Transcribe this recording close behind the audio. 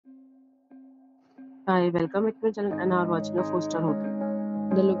Hi, welcome back to my channel and are watching a 4-star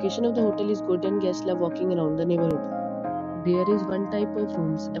hotel. The location of the hotel is good and guests love walking around the neighborhood. There is one type of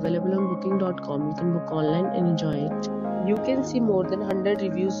rooms available on booking.com. You can book online and enjoy it. You can see more than 100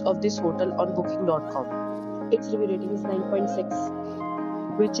 reviews of this hotel on booking.com. Its review rating is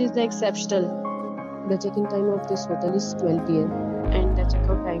 9.6, which is the exceptional. The check-in time of this hotel is 12 p.m. and the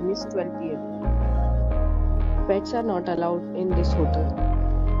checkout time is 12 p.m. Pets are not allowed in this hotel.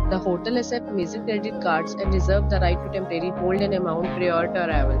 The hotel accepts major credit cards and reserves the right to temporarily hold an amount prior to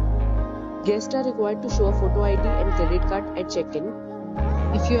arrival. Guests are required to show a photo ID and credit card at check-in.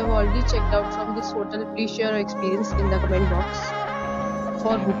 If you have already checked out from this hotel, please share your experience in the comment box.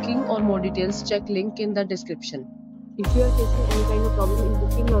 For booking or more details, check link in the description. If you are facing any kind of problem in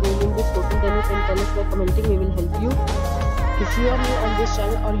booking a room in this hotel, then you can tell us by commenting. We will help you. If you are new on this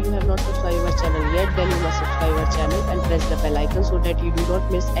channel or you have not subscribed our channel yet, then you must subscribe our channel and press the bell icon so that you do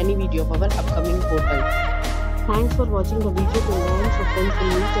not miss any video of our upcoming hotel. Thanks for watching the video till the end. So friends,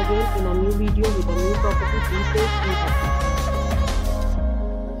 will meet again in a new video with a new property. Be safe, be happy.